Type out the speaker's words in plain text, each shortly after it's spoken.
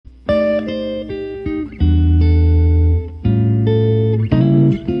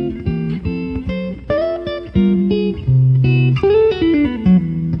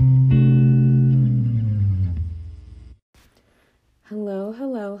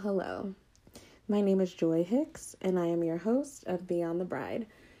Hello. My name is Joy Hicks, and I am your host of Beyond the Bride.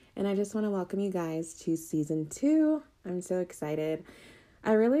 And I just want to welcome you guys to season 2. I'm so excited.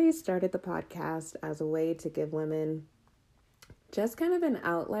 I really started the podcast as a way to give women just kind of an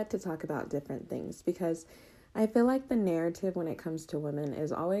outlet to talk about different things, because I feel like the narrative when it comes to women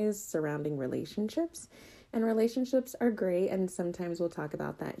is always surrounding relationships. And relationships are great, and sometimes we'll talk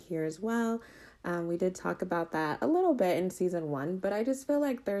about that here as well. We did talk about that a little bit in season 1, but I just feel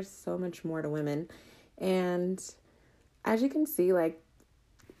like there's so much more to women. And as you can see, like,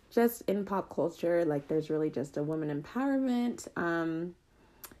 just in pop culture, like, there's really just a woman empowerment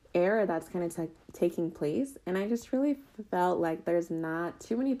era that's kind of taking place. And I just really felt like there's not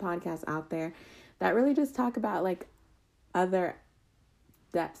too many podcasts out there that really just talk about, like, other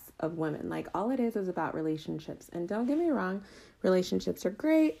depths of women. Like, all it is about relationships. And don't get me wrong, relationships are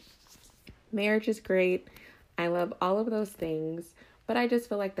great. Marriage is great. I love all of those things, but I just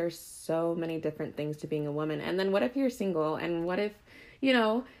feel like there's so many different things to being a woman. And then what if you're single? And what if,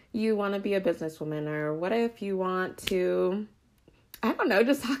 you want to be a businesswoman? Or what if you want to, I don't know,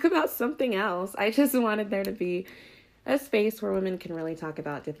 just talk about something else? I just wanted there to be a space where women can really talk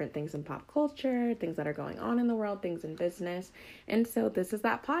about different things in pop culture, things that are going on in the world, things in business. And so this is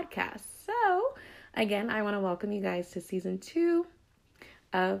that podcast. So again, I want to welcome you guys to season 2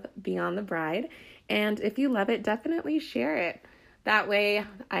 of Beyond the Bride. And if you love it, definitely share it. That way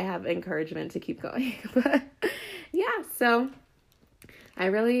I have encouragement to keep going. But yeah, so I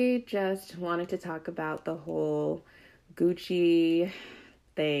really just wanted to talk about the whole Gucci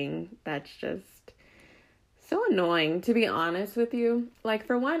thing. That's just so annoying, to be honest with you. Like,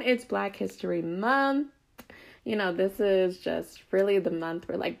 for one, it's Black History Month. This is just really the month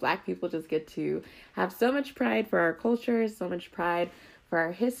where, like, Black people just get to have so much pride for our culture, so much pride for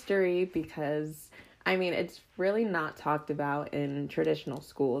our history, because, it's really not talked about in traditional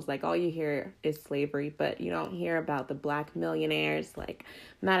schools. Like, all you hear is slavery, but you don't hear about the Black millionaires, like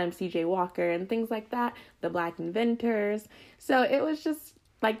Madam C.J. Walker and things like that, the Black inventors. So it was just,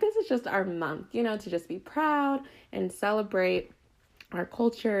 like, this is just our month, to just be proud and celebrate our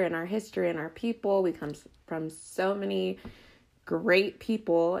culture and our history and our people. We come from so many great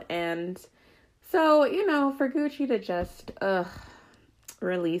people. And so, for Gucci to just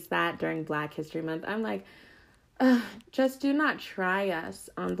release that during Black History Month, I'm like, just do not try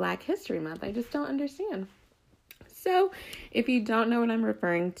us on Black History Month. I just don't understand. So if you don't know what I'm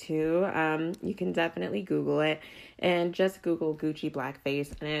referring to, you can definitely Google it, and just Google Gucci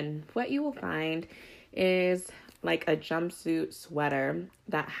blackface. And what you will find is like a jumpsuit sweater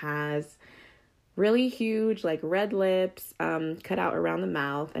that has really huge, like, red lips, cut out around the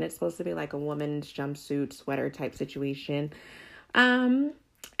mouth. And it's supposed to be like a woman's jumpsuit sweater type situation. And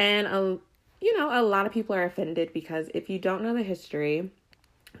a lot of people are offended because if you don't know the history,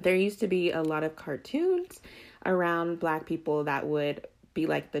 there used to be a lot of cartoons around Black people that would be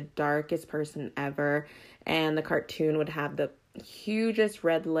like the darkest person ever. And the cartoon would have the hugest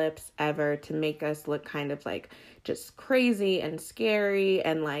red lips ever to make us look kind of like just crazy and scary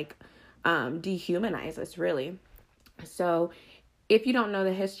and like dehumanize us, really. So if you don't know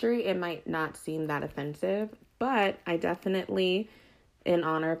the history, it might not seem that offensive, but I definitely, in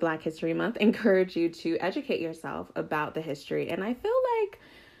honor of Black History Month, encourage you to educate yourself about the history. And I feel like,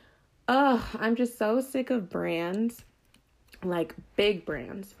 I'm just so sick of brands, like big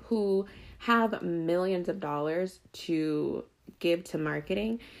brands, who have millions of dollars to give to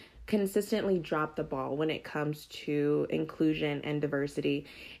marketing, consistently drop the ball when it comes to inclusion and diversity.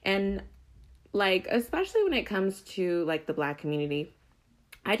 And, like, especially when it comes to, like, the Black community,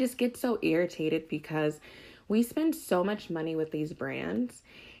 I just get so irritated because we spend so much money with these brands.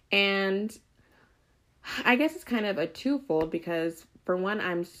 And I guess it's kind of a twofold, because for one,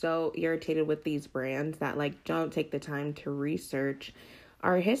 I'm so irritated with these brands that, like, don't take the time to research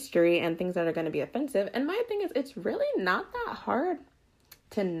our history and things that are going to be offensive. And my thing is, it's really not that hard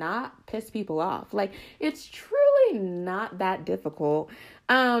to not piss people off. Like, it's truly not that difficult.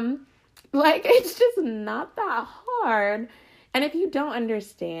 It's just not that hard. And if you don't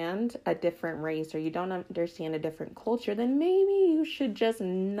understand a different race or you don't understand a different culture, then maybe you should just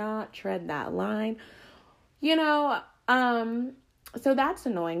not tread that line. So that's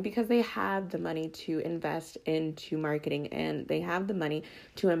annoying, because they have the money to invest into marketing and they have the money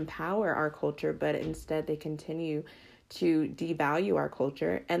to empower our culture, but instead they continue to devalue our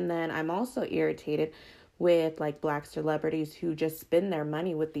culture. And then I'm also irritated with, like, Black celebrities who just spend their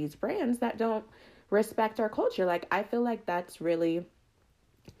money with these brands that don't respect our culture. Like, I feel like that's really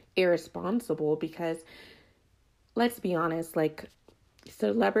irresponsible, because let's be honest, like,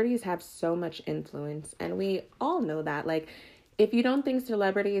 celebrities have so much influence, and we all know that. Like, if you don't think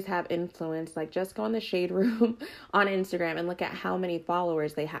celebrities have influence, like just go in the shade room on Instagram and look at how many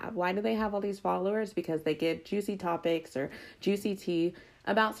followers they have. Why do they have all these followers? Because they give juicy topics or juicy tea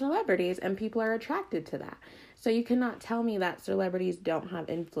about celebrities, and people are attracted to that. So you cannot tell me that celebrities don't have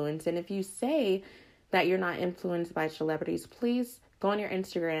influence. And if you say that you're not influenced by celebrities, please go on your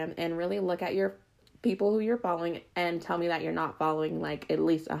Instagram and really look at your people who you're following and tell me that you're not following like at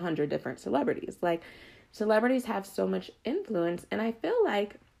least 100 different celebrities. Like, celebrities have so much influence, and I feel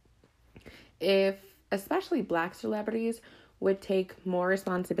like if especially Black celebrities would take more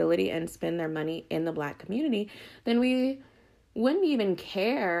responsibility and spend their money in the Black community, then we wouldn't even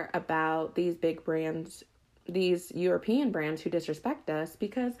care about these big brands, these European brands who disrespect us,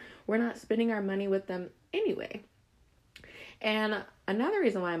 because we're not spending our money with them anyway. And another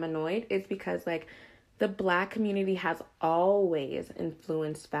reason why I'm annoyed is because like the Black community has always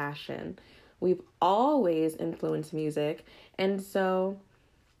influenced fashion. We've always influenced music. And so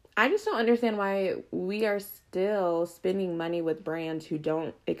I just don't understand why we are still spending money with brands who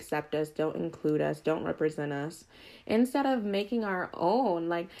don't accept us, don't include us, don't represent us, instead of making our own.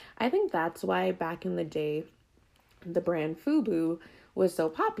 Like, I think that's why back in the day, the brand FUBU was so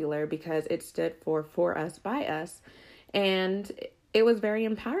popular, because it stood for us, by us. And it was very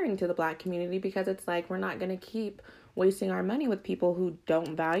empowering to the Black community, because it's like, we're not going to keep wasting our money with people who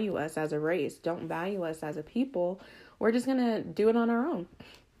don't value us as a race, don't value us as a people. We're just going to do it on our own.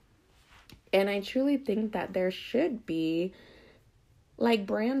 And I truly think that there should be like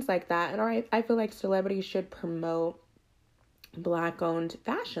brands like that. And I feel like celebrities should promote Black-owned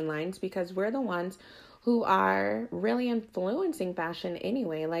fashion lines, because we're the ones who are really influencing fashion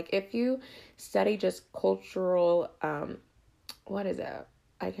anyway. Like, if you study just cultural, what is it?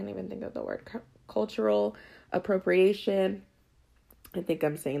 I can't even think of the word. Cultural appropriation. I think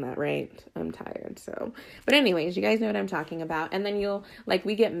I'm saying that right. I'm tired. So, but anyways, you guys know what I'm talking about. And then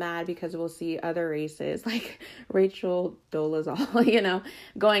we get mad because we'll see other races like Rachel Dolezal,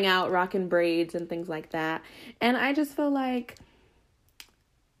 going out rocking braids and things like that. And I just feel like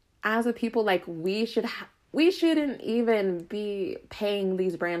as a people, like we shouldn't even be paying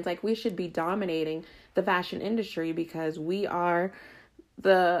these brands. Like, we should be dominating the fashion industry, because we are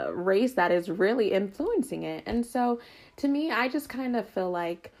the race that is really influencing it. And so to me, I just kind of feel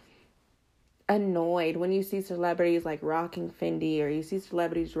like annoyed when you see celebrities like rocking Fendi, or you see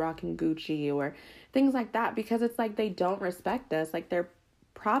celebrities rocking Gucci or things like that, because it's like they don't respect us. Like, they're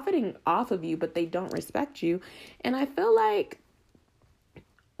profiting off of you, but they don't respect you. And I feel like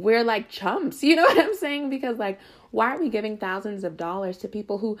we're like chumps, you know what I'm saying? Because like, why are we giving thousands of dollars to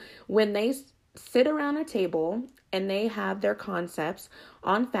people who, when they sit around a table and they have their concepts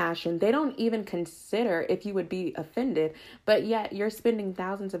on fashion, they don't even consider if you would be offended, but yet you're spending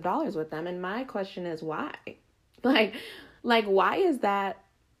thousands of dollars with them. And my question is, why? Like why is that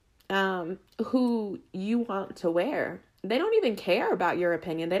who you want to wear? They don't even care about your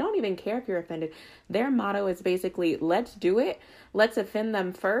opinion. They don't even care if you're offended. Their motto is basically, let's do it. Let's offend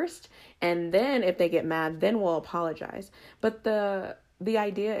them first. And then if they get mad, then we'll apologize. But the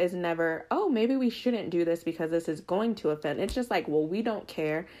idea is never, oh, maybe we shouldn't do this because this is going to offend. It's just like, well, we don't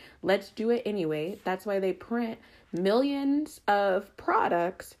care. Let's do it anyway. That's why they print millions of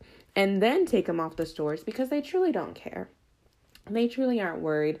products and then take them off the stores, because they truly don't care. They truly aren't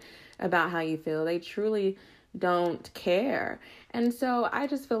worried about how you feel. They truly don't care. And so I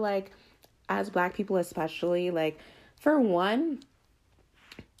just feel like, as Black people especially, like, for one,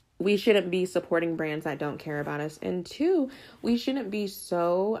 we shouldn't be supporting brands that don't care about us. And two, we shouldn't be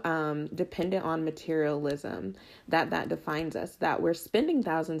so dependent on materialism that defines us, that we're spending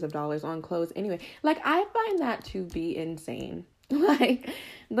thousands of dollars on clothes anyway. Like, I find that to be insane. Like,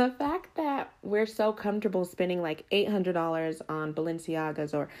 the fact that we're so comfortable spending like $800 on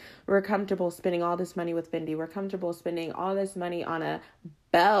Balenciagas, or we're comfortable spending all this money with Fendi, we're comfortable spending all this money on a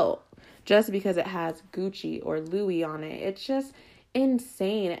belt just because it has Gucci or Louis on it. It's just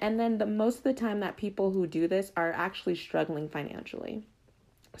insane. And then most of the time that people who do this are actually struggling financially.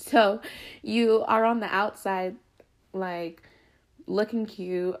 So you are on the outside, like, looking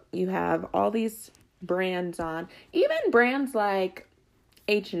cute. You have all these brands on, even brands like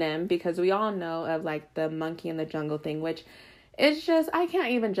H&M, because we all know of like the Monkey in the Jungle thing, which it's just, I can't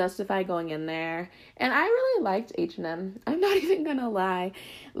even justify going in there. And I really liked H&M. I'm not even gonna lie.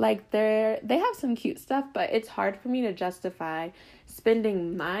 Like, they have some cute stuff, but it's hard for me to justify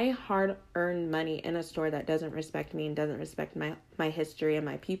spending my hard-earned money in a store that doesn't respect me and doesn't respect my history and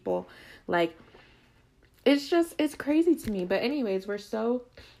my people. Like, it's crazy to me. But anyways, we're so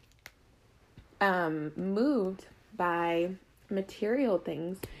moved by material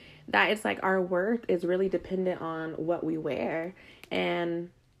things that it's like our worth is really dependent on what we wear. And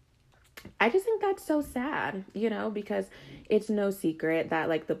I just think that's so sad, because it's no secret that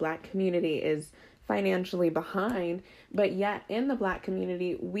like the Black community is financially behind, but yet in the Black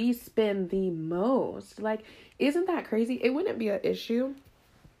community, we spend the most. Like, isn't that crazy? It wouldn't be an issue.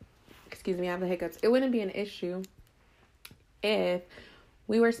 Excuse me, I have the hiccups. It wouldn't be an issue if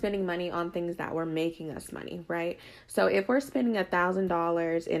we were spending money on things that were making us money, right? So if we're spending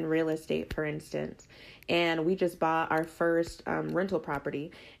 $1,000 in real estate, for instance, and we just bought our first rental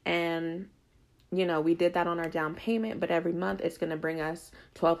property, and we did that on our down payment, but every month it's going to bring us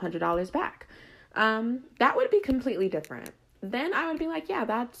 $1,200 back. That would be completely different. Then I would be like, yeah,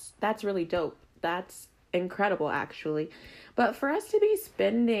 that's really dope. That's incredible, actually. But for us to be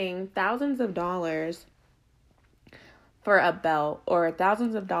spending thousands of dollars for a belt or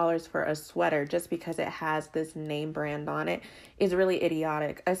thousands of dollars for a sweater just because it has this name brand on it is really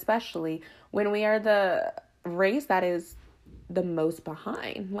idiotic, especially when we are the race that is the most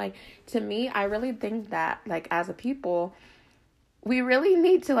behind. Like, to me, I really think that, like, as a people, we really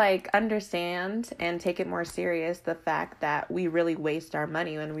need to, like, understand and take it more serious, the fact that we really waste our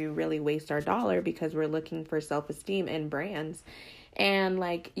money and we really waste our dollar because we're looking for self-esteem in brands. And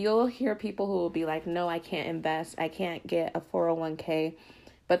like, you'll hear people who will be like, no, I can't invest. I can't get a 401k,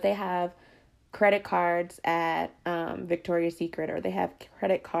 but they have credit cards at Victoria's Secret, or they have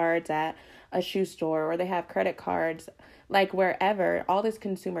credit cards at a shoe store, or they have credit cards like wherever, all this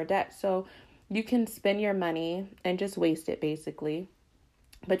consumer debt. So you can spend your money and just waste it basically,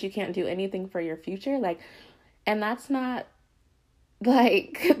 but you can't do anything for your future. Like, and that's not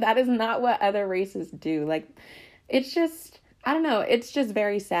like, that is not what other races do. Like, it's just, I don't know. It's just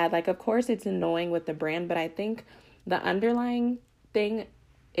very sad. Like, of course, it's annoying with the brand, but I think the underlying thing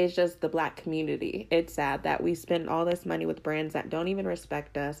is just the Black community. It's sad that we spend all this money with brands that don't even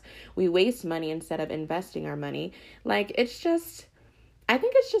respect us. We waste money instead of investing our money. Like, it's just, I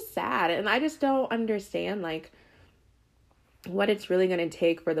think it's just sad. And I just don't understand, like, what it's really going to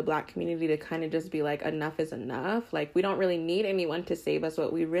take for the Black community to kind of just be like, enough is enough. Like, we don't really need anyone to save us.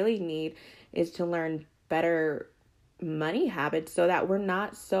 What we really need is to learn better money habits so that we're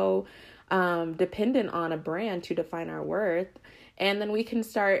not so dependent on a brand to define our worth. And then we can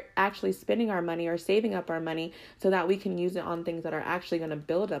start actually spending our money or saving up our money so that we can use it on things that are actually going to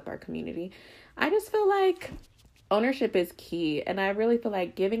build up our community. I just feel like ownership is key. And I really feel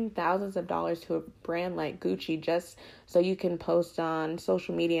like giving thousands of dollars to a brand like Gucci just so you can post on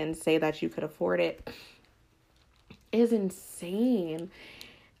social media and say that you could afford it is insane.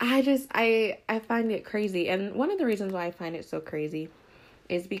 I find it crazy. And one of the reasons why I find it so crazy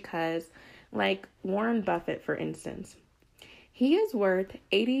is because, like, Warren Buffett, for instance, he is worth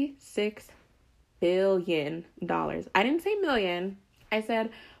 $86 billion. I didn't say million. I said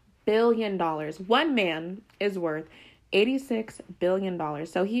 $1 billion. One man is worth $86 billion.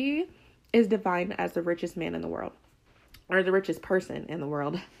 So he is defined as the richest man in the world, or the richest person in the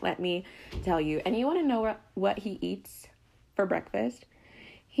world, let me tell you. And you want to know what he eats for breakfast?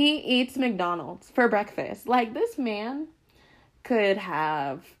 He eats McDonald's for breakfast. Like, this man could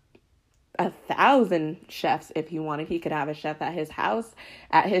have 1,000 chefs if he wanted. He could have a chef at his house,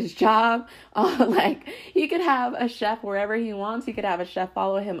 at his job. Like, he could have a chef wherever he wants. He could have a chef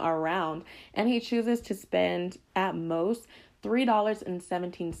follow him around. And he chooses to spend at most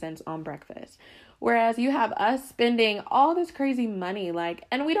 $3.17 on breakfast. Whereas you have us spending all this crazy money, like,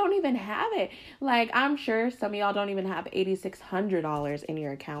 and we don't even have it. Like, I'm sure some of y'all don't even have $8,600 in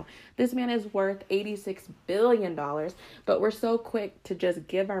your account. This man is worth $86 billion, but we're so quick to just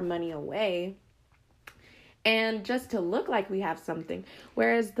give our money away and just to look like we have something.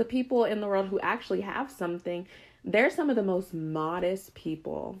 Whereas the people in the world who actually have something, they're some of the most modest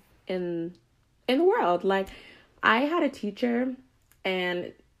people in the world. Like, I had a teacher,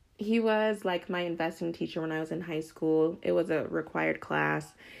 and he was like my investing teacher when I was in high school. It was a required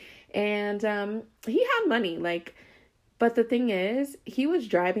class. And he had money, like, but the thing is, he was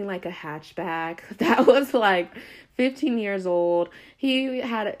driving like a hatchback that was like 15 years old. He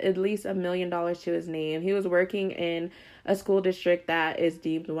had at least $1 million to his name. He was working in a school district that is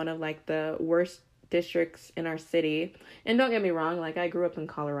deemed one of like the worst districts in our city. And don't get me wrong, like, I grew up in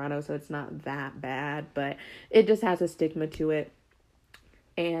Colorado, so it's not that bad, but it just has a stigma to it.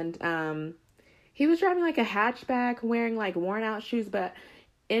 And he was driving like a hatchback, wearing like worn out shoes, but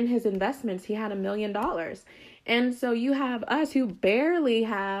in his investments, he had $1 million. And so you have us who barely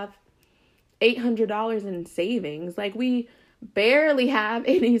have $800 in savings. Like, we barely have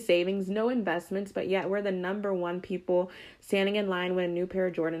any savings, no investments, but yet we're the number one people standing in line when a new pair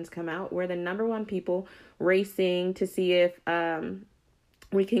of Jordans come out. We're the number one people racing to see if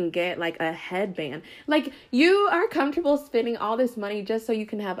we can get like a headband. Like, you are comfortable spending all this money just so you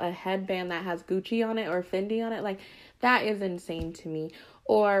can have a headband that has Gucci on it or Fendi on it. Like, that is insane to me.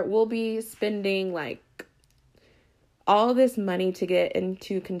 Or we'll be spending like all this money to get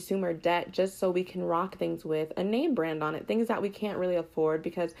into consumer debt just so we can rock things with a name brand on it, things that we can't really afford,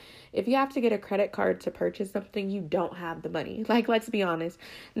 because if you have to get a credit card to purchase something, you don't have the money. Like, let's be honest.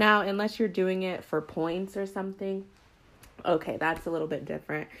 Now, unless you're doing it for points or something, okay, that's a little bit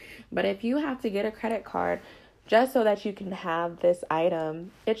different. But if you have to get a credit card just so that you can have this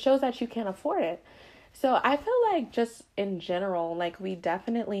item, it shows that you can't afford it. So I feel like just in general, like, we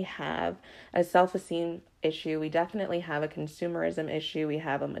definitely have a self-esteem issue. We definitely have a consumerism issue. We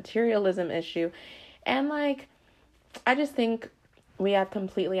have a materialism issue. And like, I just think we have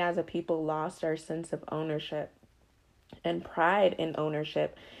completely as a people lost our sense of ownership and pride in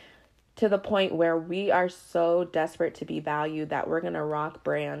ownership, to the point where we are so desperate to be valued that we're going to rock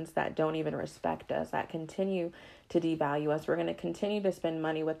brands that don't even respect us, that continue to devalue us. We're going to continue to spend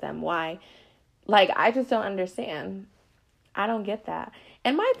money with them. Why? Like, I just don't understand. I don't get that.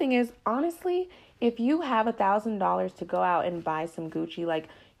 And my thing is, honestly, if you have $1,000 to go out and buy some Gucci, like,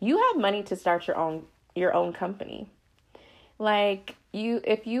 you have money to start your own company. Like,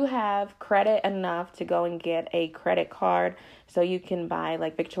 if you have credit enough to go and get a credit card so you can buy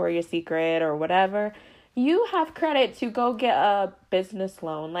like Victoria's Secret or whatever, you have credit to go get a business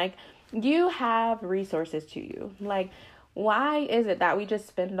loan. Like, you have resources to you. Like, why is it that we just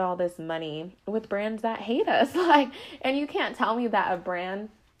spend all this money with brands that hate us? Like, and you can't tell me that a brand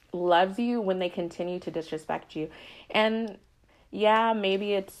loves you when they continue to disrespect you. And yeah,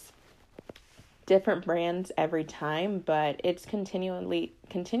 maybe it's different brands every time, but it's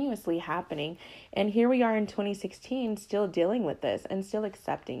continuously happening. And here we are in 2016 still dealing with this and still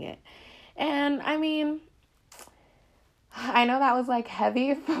accepting it. And I mean, I know that was like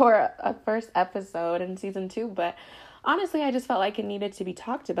heavy for a first episode in season 2, but honestly, I just felt like it needed to be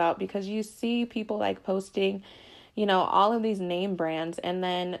talked about, because you see people like posting, all of these name brands, and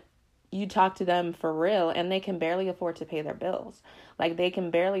then you talk to them for real and they can barely afford to pay their bills. Like, they can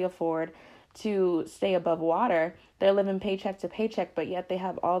barely afford to stay above water. They're living paycheck to paycheck, but yet they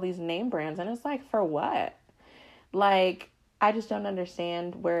have all these name brands. And it's like, for what? Like, I just don't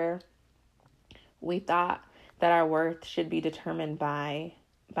understand where we thought that our worth should be determined by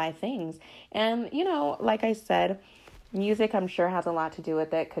things. And, like I said, music, I'm sure, has a lot to do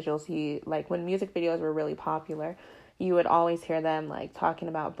with it, because you'll see, like, when music videos were really popular, you would always hear them, like, talking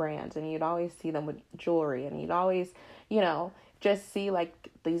about brands, and you'd always see them with jewelry, and you'd always, just see, like,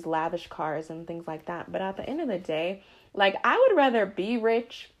 these lavish cars and things like that. But at the end of the day, like, I would rather be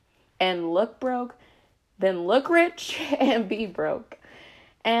rich and look broke than look rich and be broke.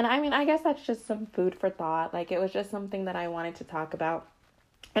 And, I mean, I guess that's just some food for thought. Like, it was just something that I wanted to talk about.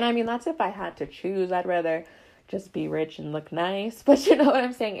 And, I mean, that's if I had to choose. I'd rather just be rich and look nice. But you know what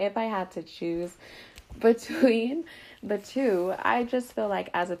I'm saying? If I had to choose between the two, I just feel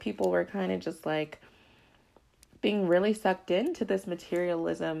like as a people, we're kind of just like being really sucked into this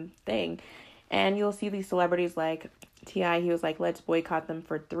materialism thing. And you'll see these celebrities like T.I., he was like, let's boycott them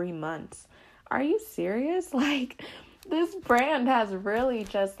for 3 months. Are you serious? Like, this brand has really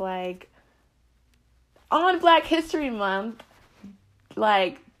just like, on Black History Month,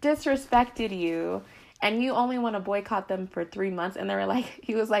 like, disrespected you, and you only want to boycott them for 3 months. And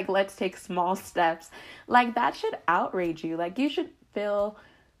he was like, let's take small steps. Like, that should outrage you. Like, you should feel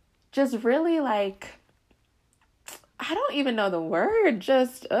just really like, I don't even know the word,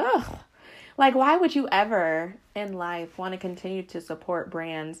 just, ugh. Like, why would you ever in life want to continue to support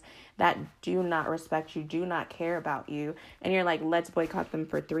brands that do not respect you, do not care about you, and you're like, let's boycott them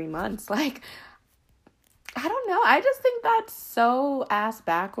for 3 months? Like, I don't know. I just think that's so ass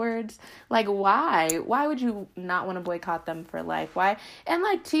backwards. Like, why? Why would you not want to boycott them for life? Why? And,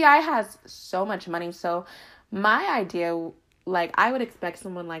 like, T.I. has so much money, so my idea, like, I would expect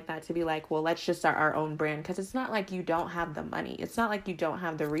someone like that to be like, well, let's just start our own brand, because it's not like you don't have the money. It's not like you don't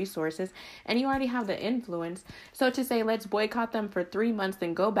have the resources, and you already have the influence. So to say, let's boycott them for 3 months,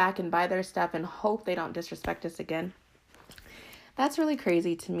 then go back and buy their stuff and hope they don't disrespect us again, that's really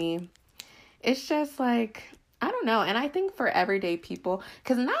crazy to me. It's just like, I don't know. And I think for everyday people,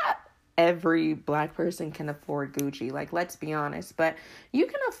 because not every Black person can afford Gucci, like, let's be honest, but you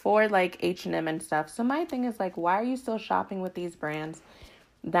can afford like H&M and stuff. So my thing is like, why are you still shopping with these brands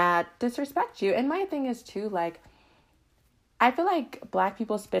that disrespect you? And my thing is too, like, I feel like Black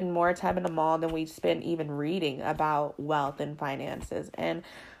people spend more time in the mall than we spend even reading about wealth and finances. And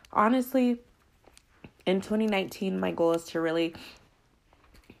honestly, in 2019, my goal is to really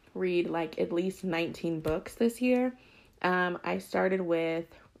read like at least 19 books this year. I started with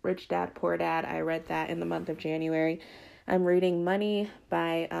Rich Dad, Poor Dad. I read that in the month of January. I'm reading Money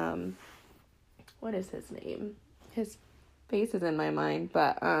by, what is his name? His face is in my mind,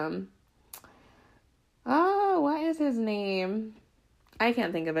 but, what is his name? I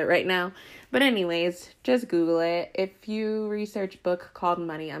can't think of it right now. But anyways, just Google it. If you research book called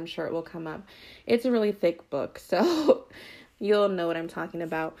Money, I'm sure it will come up. It's a really thick book, so you'll know what I'm talking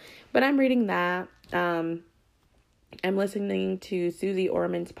about. But I'm reading that. I'm listening to Susie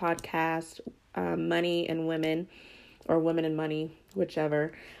Orman's podcast, Money and Women, or Women and Money,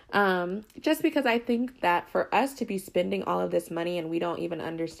 whichever. Just because I think that for us to be spending all of this money and we don't even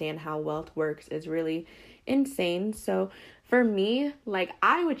understand how wealth works is really insane. So for me, like,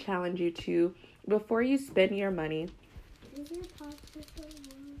 I would challenge you to, before you spend your money,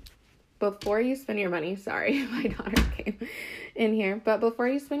 sorry, my daughter came in here, but before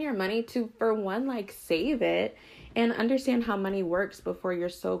you spend your money, to, for one, like, save it and understand how money works before you're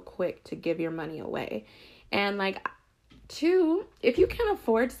so quick to give your money away. And, like, two, if you can't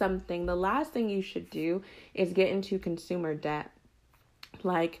afford something, the last thing you should do is get into consumer debt.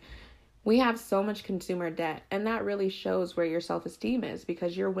 Like, we have so much consumer debt, and that really shows where your self-esteem is,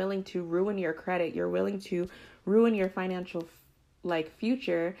 because you're willing to ruin your credit. You're willing to ruin your financial,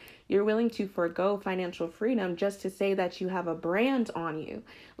 future. You're willing to forego financial freedom just to say that you have a brand on you.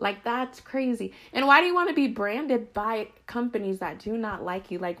 Like, that's crazy. And why do you want to be branded by companies that do not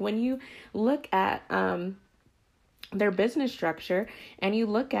like you? Like, when you look at, their business structure and you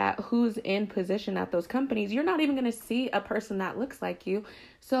look at who's in position at those companies, you're not even going to see a person that looks like you.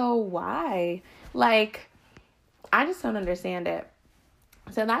 So why? Like, I just don't understand it.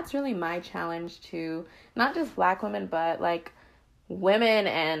 So that's really my challenge to not just Black women, but like women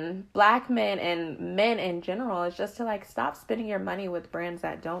and Black men and men in general, is just to like stop spending your money with brands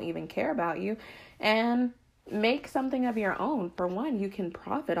that don't even care about you and make something of your own. For one, you can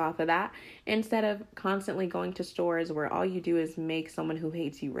profit off of that instead of constantly going to stores where all you do is make someone who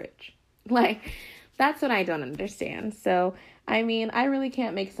hates you rich. Like, that's what I don't understand. So, I mean, I really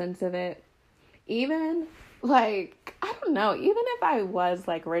can't make sense of it. Even, like, I don't know, even if I was,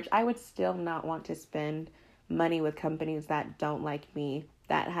 like, rich, I would still not want to spend money with companies that don't like me,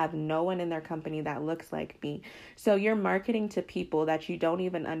 that have no one in their company that looks like me. So you're marketing to people that you don't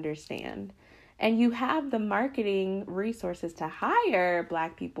even understand. And you have the marketing resources to hire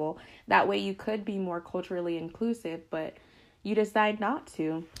Black people. That way you could be more culturally inclusive, but you decide not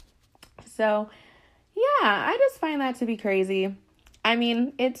to. So, yeah, I just find that to be crazy. I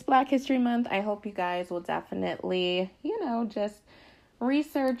mean, it's Black History Month. I hope you guys will definitely, just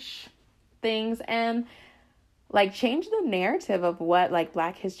research things and like change the narrative of what like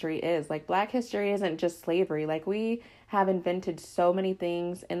Black history is. Like, Black history isn't just slavery. Like, we have invented so many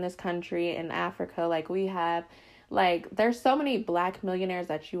things in this country, in Africa. Like, we have, like, there's so many Black millionaires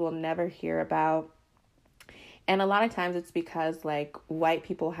that you will never hear about. And a lot of times it's because like white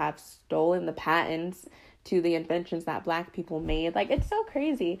people have stolen the patents to the inventions that Black people made. Like, it's so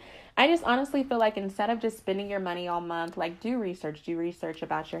crazy. I just honestly feel like instead of just spending your money all month, like, do research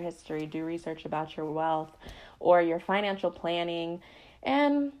about your history, do research about your wealth or your financial planning,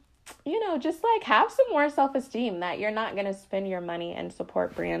 and, just like have some more self-esteem that you're not going to spend your money and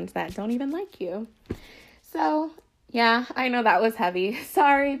support brands that don't even like you. So, yeah, I know that was heavy.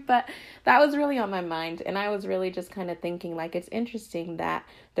 Sorry, but that was really on my mind. And I was really just kind of thinking, like, it's interesting that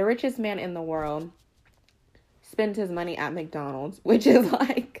the richest man in the world spends his money at McDonald's, which is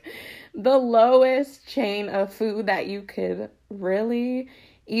like the lowest chain of food that you could really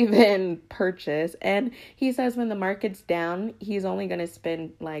even purchase. And he says when the market's down, he's only going to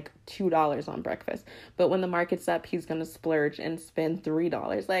spend like $2 on breakfast. But when the market's up, he's going to splurge and spend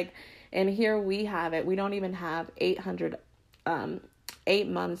 $3. Like, and here we have it. We don't even have 8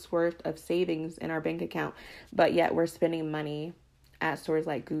 months worth of savings in our bank account, but yet we're spending money at stores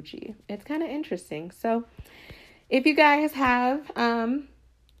like Gucci. It's kind of interesting. So if you guys have,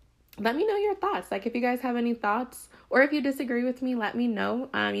 let me know your thoughts. Like, if you guys have any thoughts or if you disagree with me, let me know.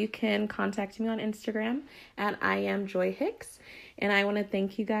 You can contact me on Instagram at I am Joy Hicks. And I want to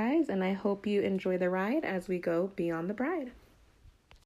thank you guys, and I hope you enjoy the ride as we go Beyond the Bride.